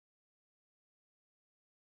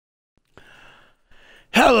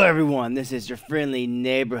Hello everyone, this is your friendly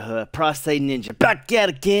neighborhood prostate ninja back at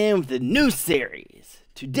again with a new series.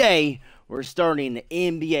 Today, we're starting the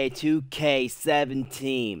NBA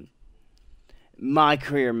 2K17 My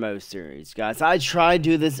Career Mode series. Guys, I tried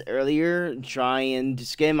to do this earlier, trying to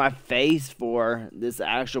scan my face for this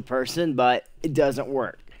actual person, but it doesn't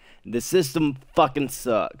work. The system fucking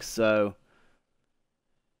sucks, so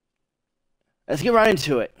let's get right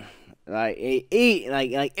into it. Like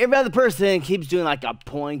every other person keeps doing like a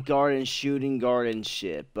point guard and shooting guard and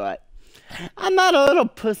shit, but I'm not a little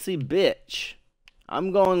pussy bitch.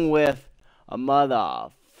 I'm going with a mother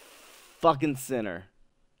fucking center.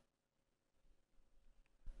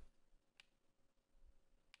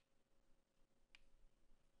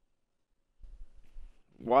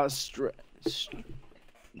 What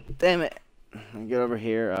damn it. Get over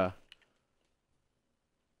here.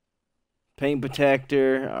 Paint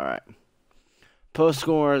protector. Alright. Post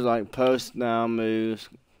scorers like post now moves.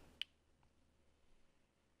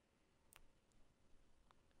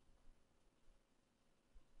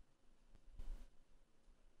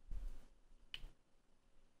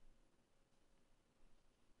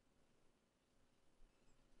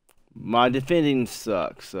 My defending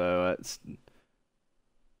sucks, so it's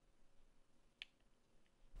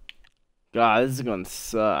God, this is gonna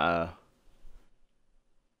suck.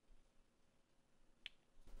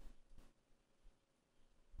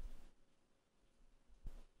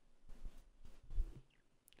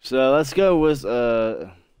 So let's go with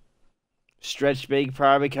stretch big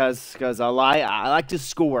probably because I like to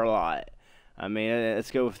score a lot. I mean,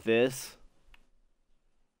 let's go with this.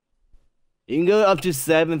 You can go up to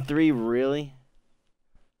 7-3, really?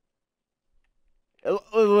 Oh,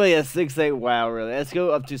 wait, a 6-8. Wow, really? Let's go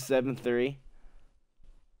up to 7-3.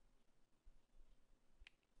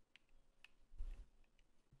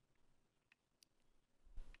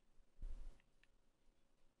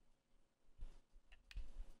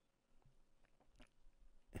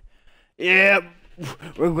 Yeah,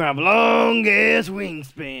 we're gonna have a long ass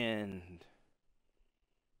wingspan.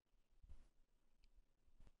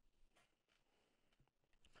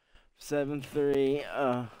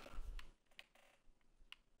 7-3.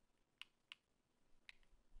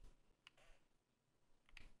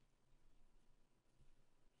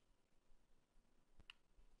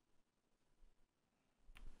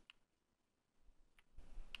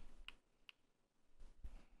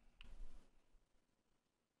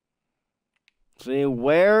 See,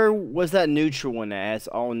 where was that neutral one at? It's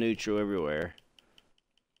all neutral everywhere.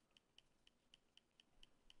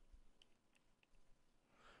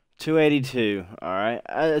 $282. All right,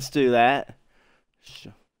 let's do that.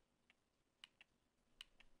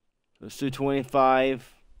 Let's do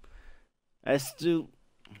 25. Let's do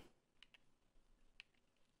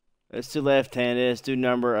left-handed. Let's do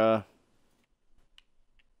number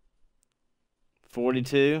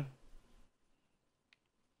 42.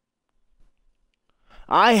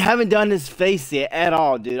 I haven't done his face yet at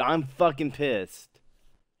all, dude. I'm fucking pissed.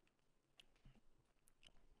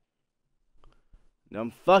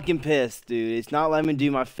 I'm fucking pissed, dude. It's not letting me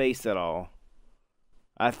do my face at all.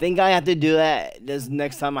 I think I have to do that this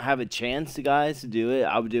next time I have a chance, guys, to do it.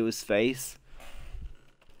 I'll do his face.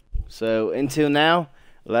 So, until now,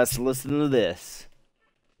 let's listen to this.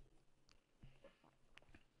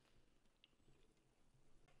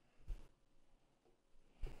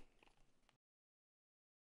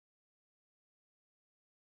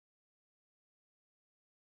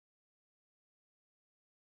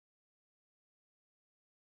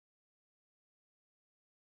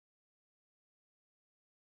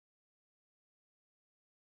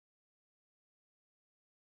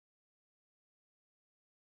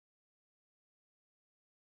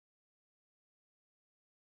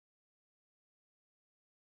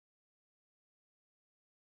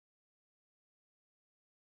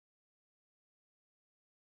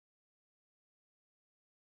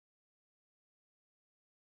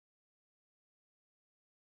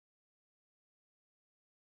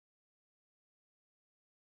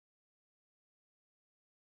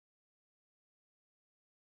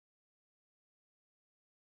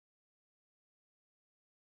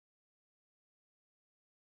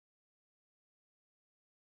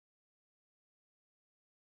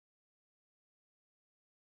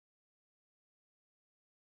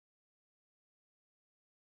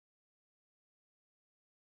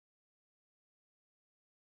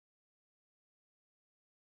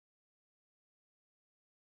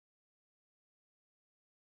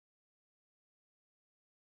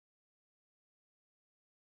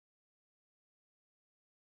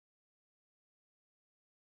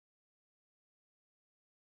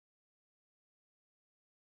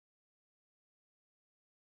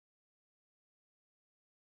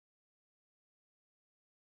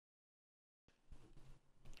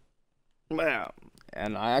 Wow.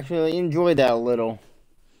 And I actually enjoyed that little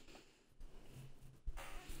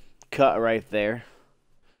cut right there.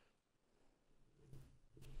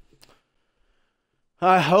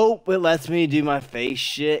 I hope it lets me do my face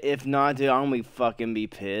shit. If not, dude, I'm gonna fucking be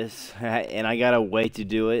pissed. And I gotta wait to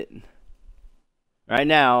do it. Right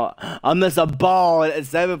now, I'm just a bald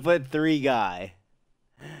 7'3" guy.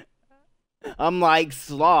 I'm like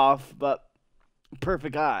Sloth, but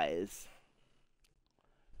perfect eyes.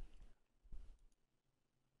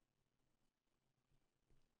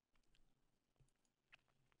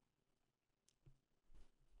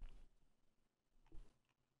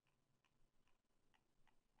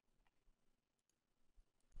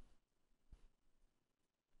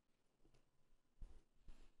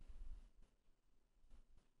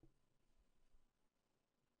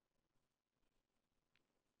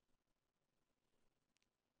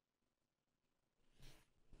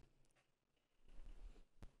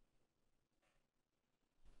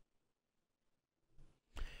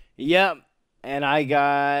 Yep, and I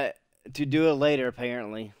got to do it later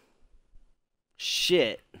apparently.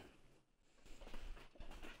 Shit.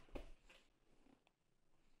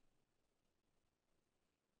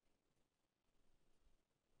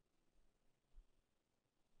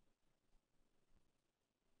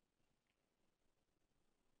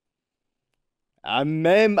 I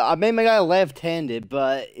made my guy left-handed,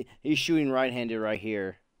 but he's shooting right-handed right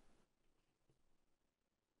here.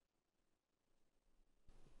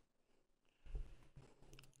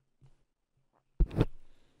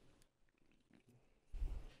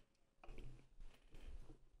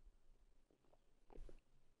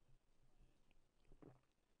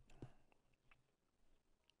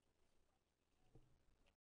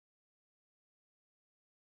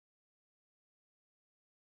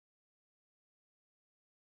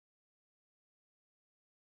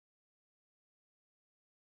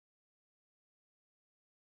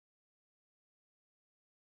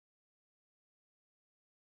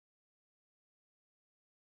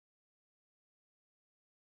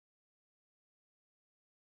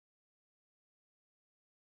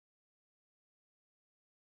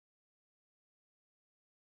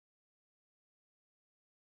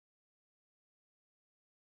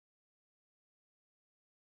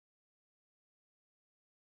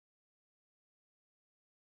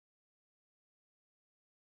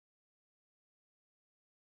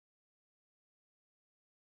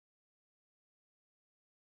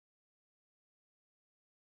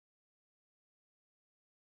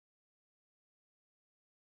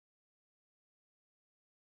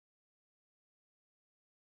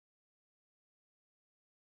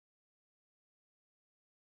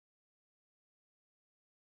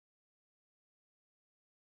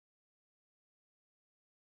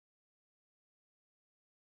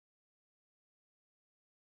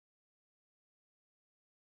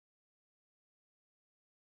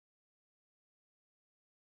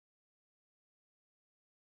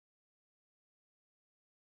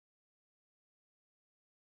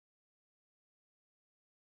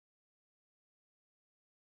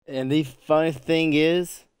 And the funny thing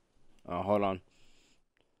is, oh, hold on.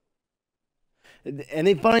 And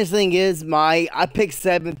the funniest thing is, I picked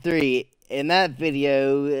 7'3". In that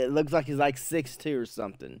video, it looks like he's like 6'2" or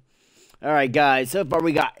something. All right, guys. So far,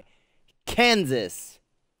 we got Kansas,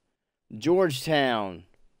 Georgetown,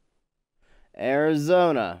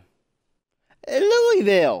 Arizona,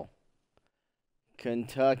 Louisville,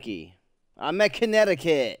 Kentucky. I'm at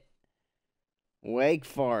Connecticut, Wake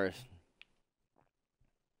Forest,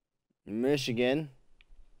 Michigan,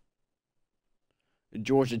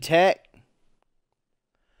 Georgia Tech,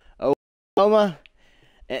 Oklahoma,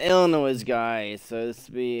 and Illinois, guys. So this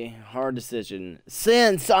will be a hard decision.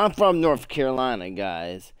 Since I'm from North Carolina,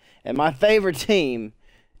 guys, and my favorite team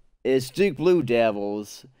is Duke Blue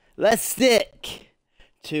Devils, let's stick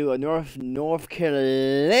to a North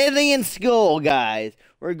Carolinian school, guys.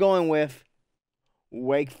 We're going with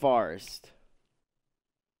Wake Forest,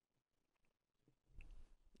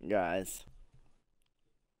 guys.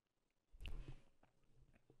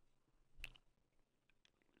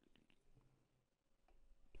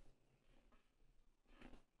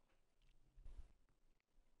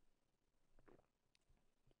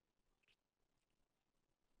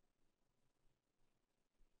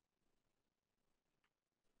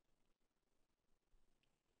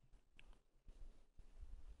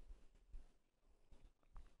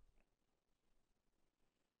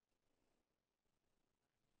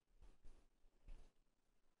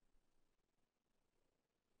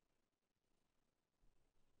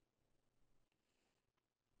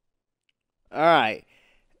 All right.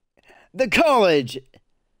 The college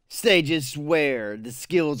Stages where the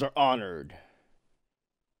skills are honored.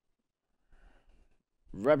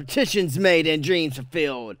 Repetitions made and dreams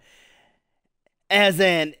fulfilled. As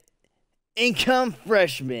an income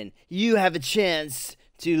freshman, you have a chance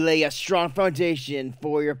to lay a strong foundation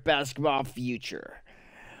for your basketball future.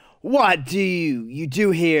 What do you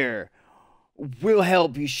do here will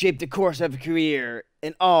help you shape the course of a career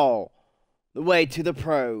and all the way to the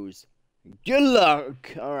pros. Good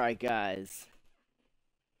luck. Alright, guys.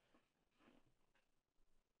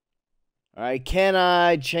 Alright, can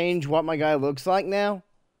I change what my guy looks like now?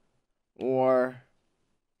 Or...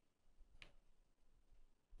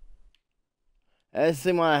 let's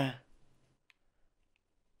see my...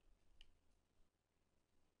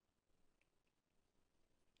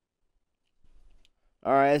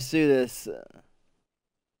 alright, let's do this.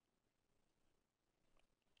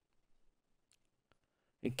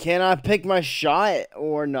 Can I pick my shot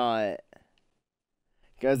or not?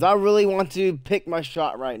 Because I really want to pick my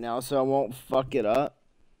shot right now so I won't fuck it up.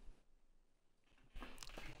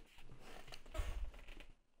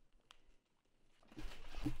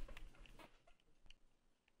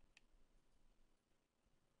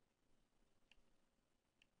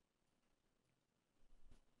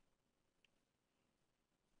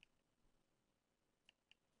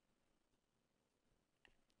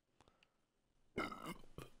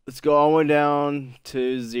 Let's go all the way down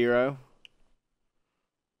to 0.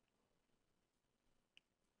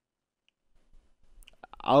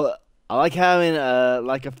 I like having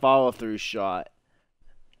like a follow through shot.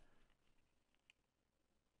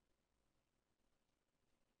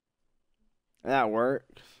 That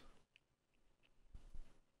works.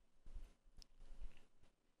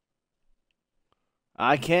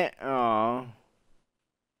 I can't. Oh.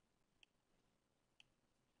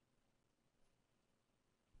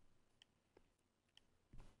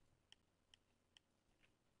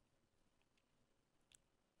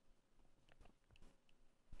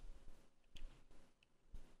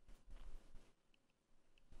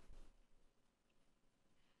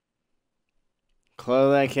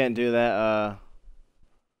 Chloe, I can't do that.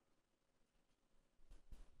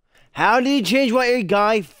 How do you change what your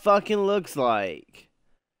guy fucking looks like?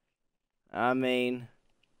 I mean,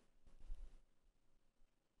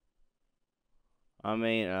 I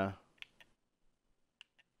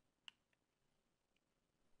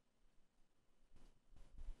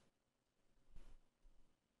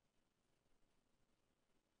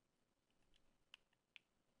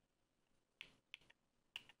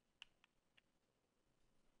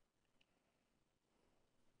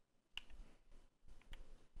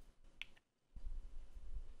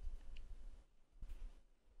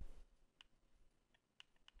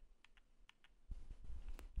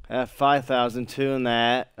have 5,002 in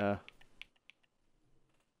that.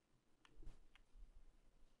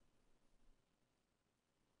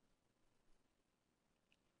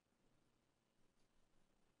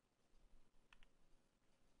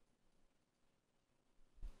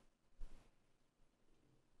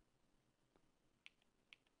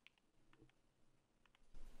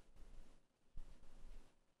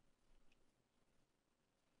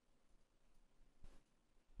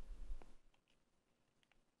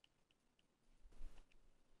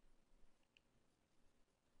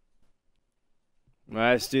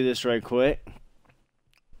 Alright, let's do this right quick.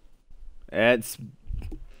 Let's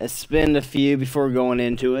spend a few before going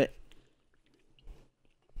into it.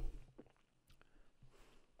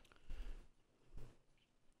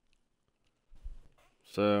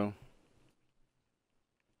 So...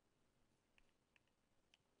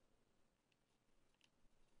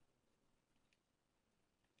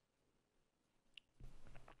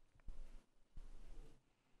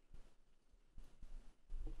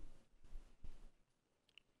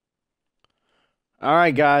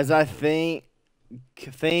 alright, guys, I think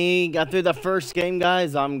got through the first game,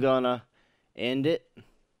 guys. I'm gonna end it.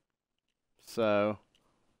 So,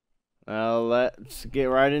 let's get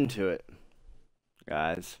right into it,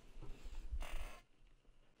 guys.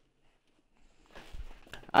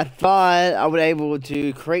 I thought I would be able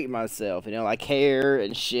to create myself, you know, like hair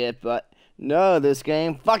and shit, but no, this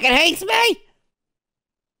game fucking hates me!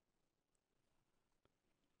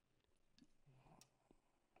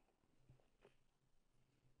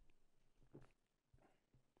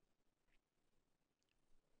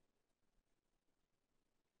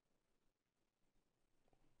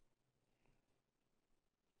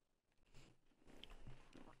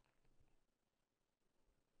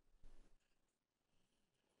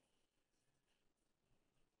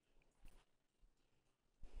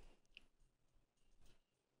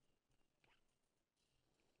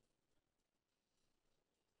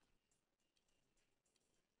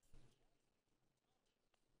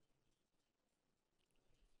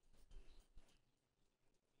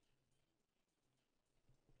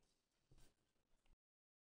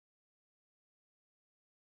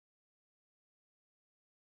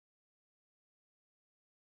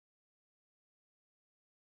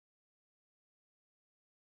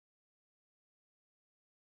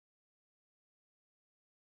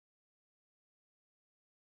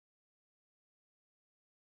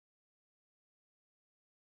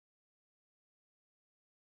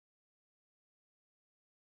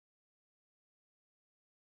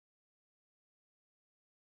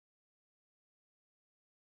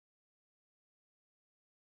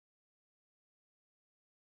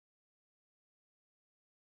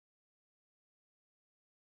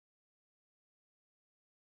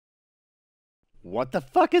 What the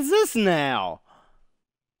fuck is this now?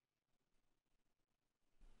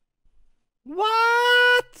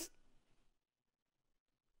 What?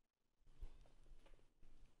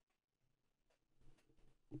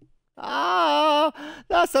 Oh,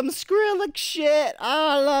 that's some Skrillex shit. Oh,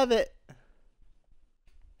 I love it.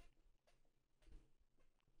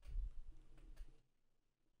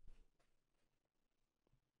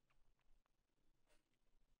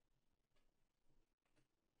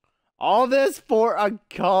 All this for a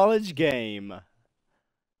college game.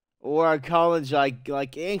 Or a college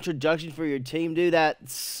like introduction for your team, dude.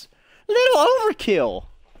 That's a little overkill.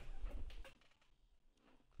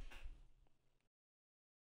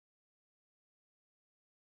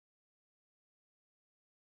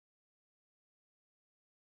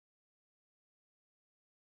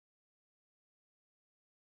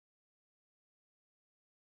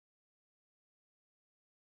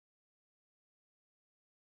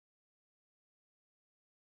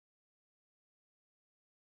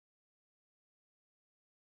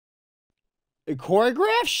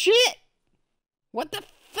 Choreograph shit? What the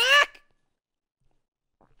fuck?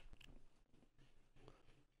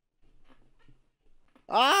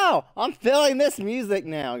 Oh, I'm feeling this music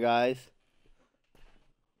now, guys.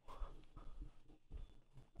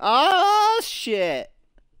 Oh, shit.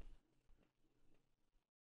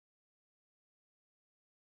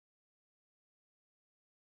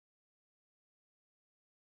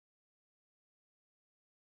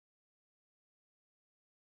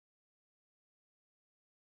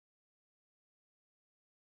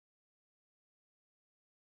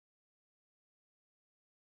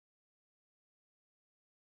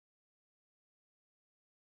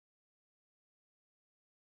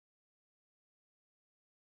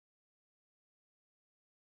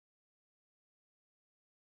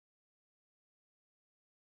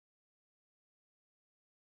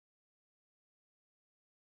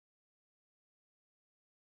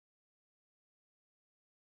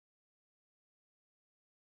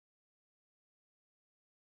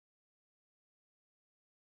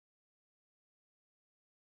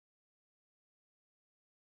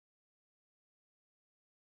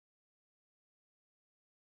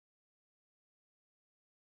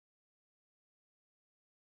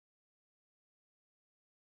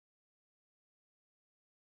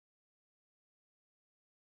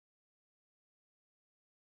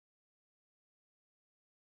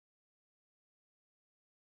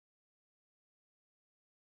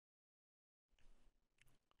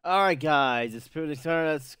 Alright, guys, it's pretty time.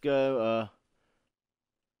 Let's go.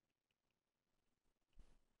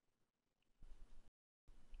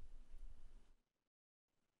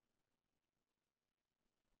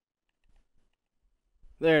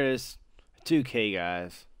 There it is. 2K,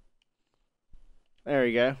 guys. There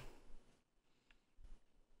we go.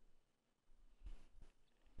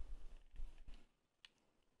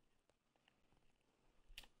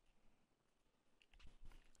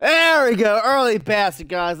 There we go. Early pass it,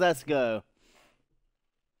 guys. Let's go.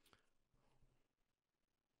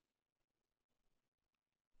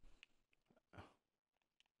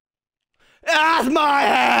 That's my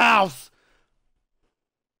house!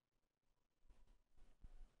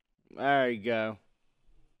 There you go.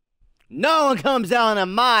 No one comes down to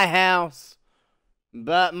my house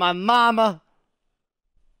but my mama,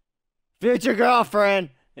 future girlfriend,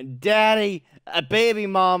 and daddy, a baby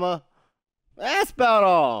mama. That's about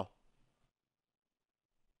all.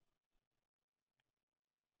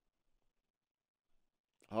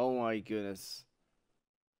 Oh my goodness.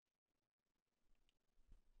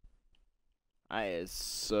 I is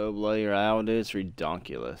so bloody loud, dude. It's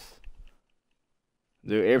redonkulous.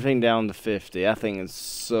 Dude, everything down to 50. That thing is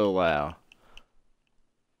so loud.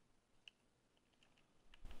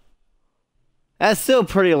 That's still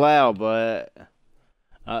pretty loud, but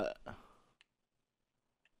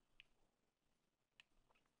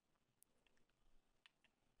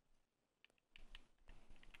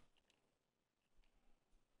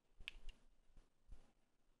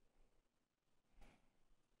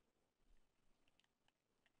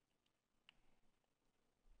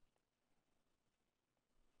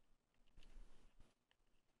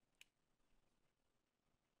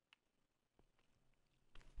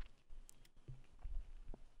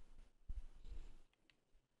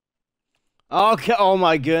okay. Oh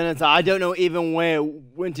my goodness, I don't know even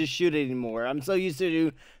when to shoot it anymore. I'm so used to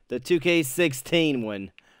do the 2K16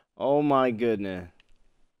 one. Oh my goodness.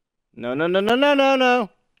 No, no, no, no, no, no, no.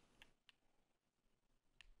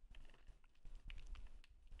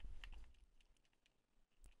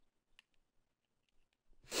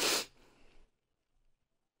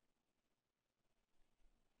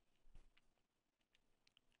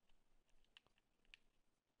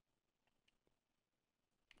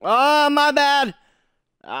 Oh, my bad.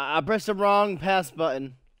 I pressed the wrong pass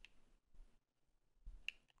button.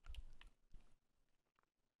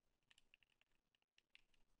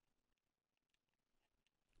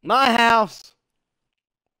 My house.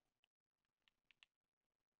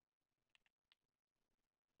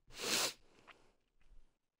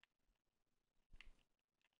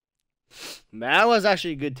 That was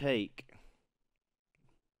actually a good take.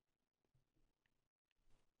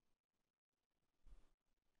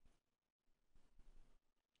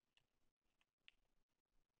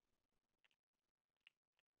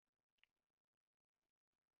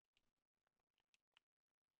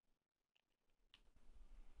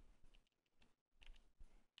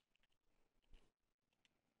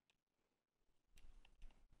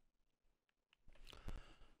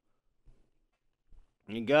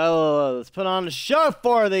 You go. Let's put on a show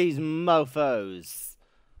for these mofos.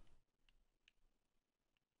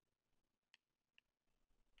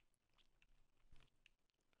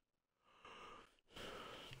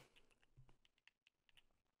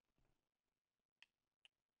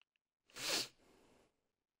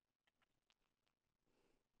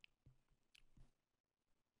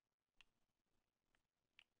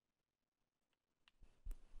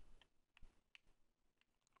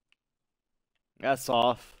 That's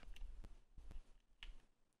off.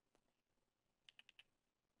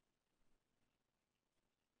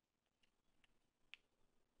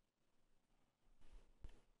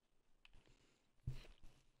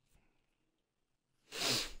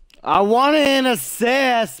 I wanted an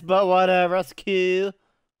assist, but whatever. That's cool.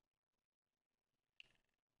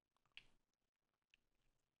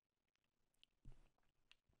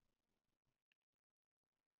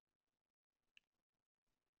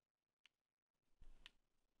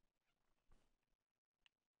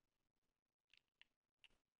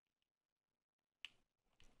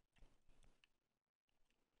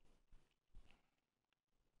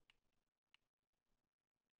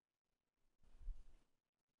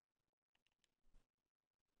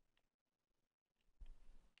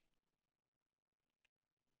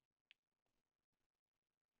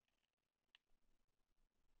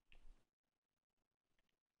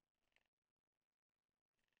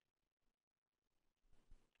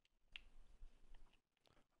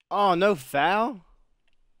 Oh, no foul?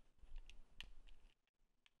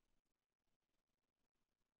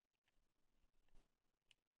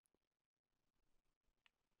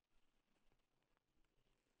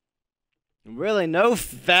 Really, no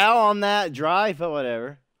foul on that drive, but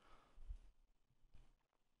whatever.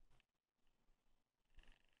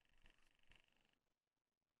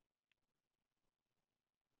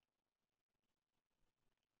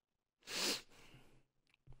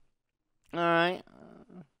 Alright.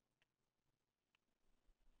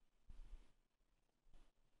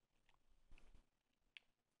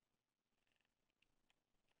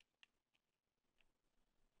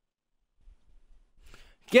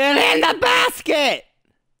 Get in the basket!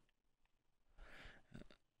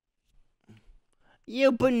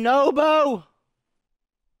 You bonobo!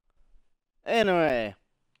 Anyway.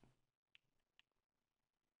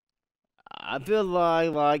 I feel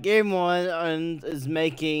like everyone is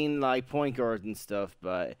making like point guards and stuff,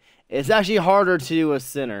 but it's actually harder to do a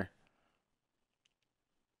center.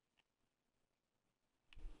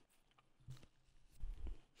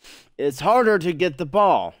 It's harder to get the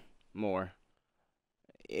ball more.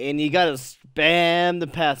 And you gotta spam the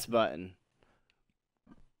pass button.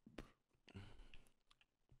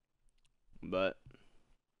 But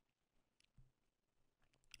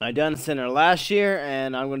I done center last year,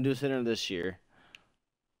 and I'm gonna do center this year.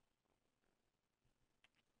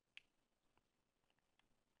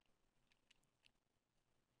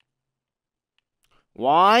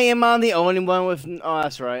 Why am I the only one with? Oh,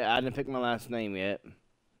 that's right. I didn't pick my last name yet.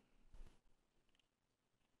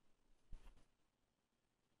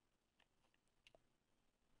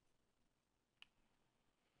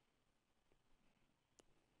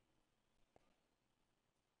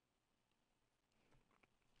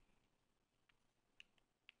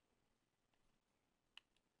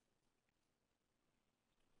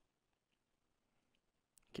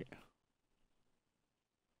 Okay.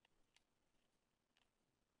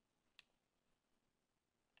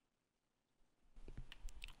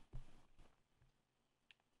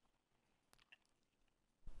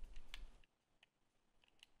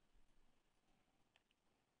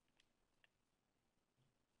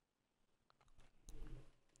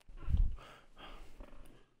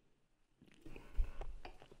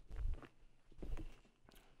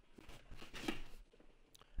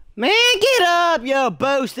 Man, get up, yo,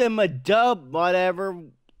 boasting my dub, whatever.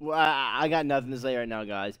 Well, I got nothing to say right now,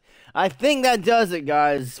 guys. I think that does it,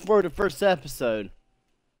 guys, for the first episode.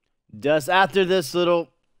 Just after this little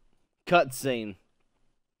cutscene.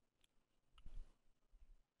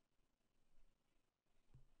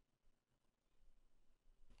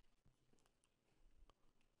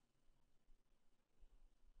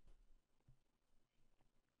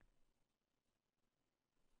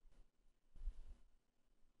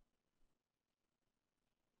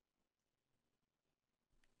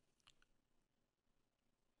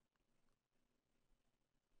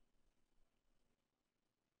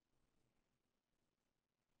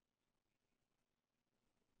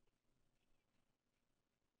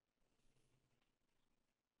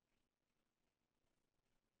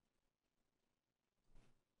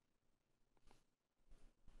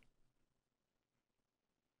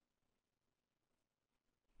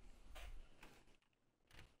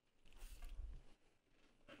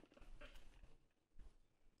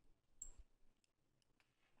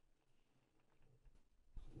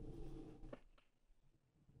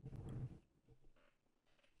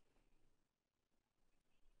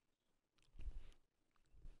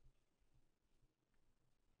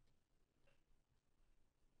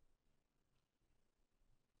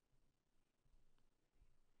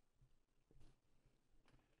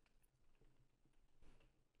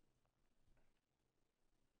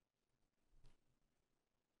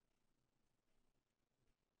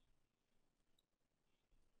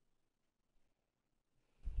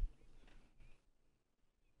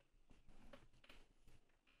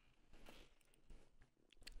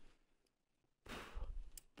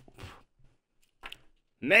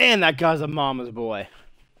 Man, that guy's a mama's boy.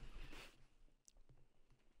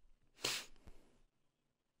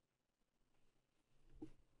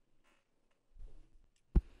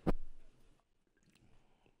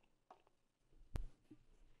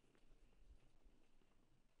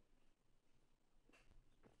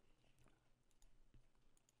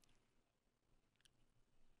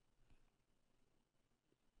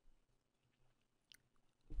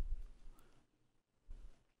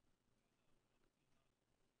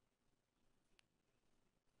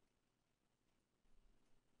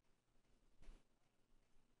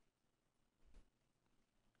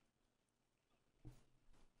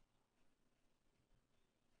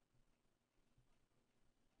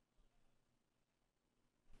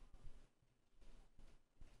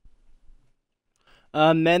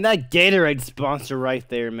 Man, that Gatorade sponsor right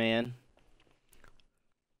there, man.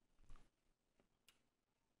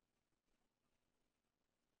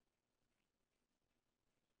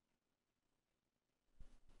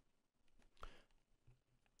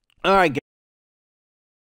 All right,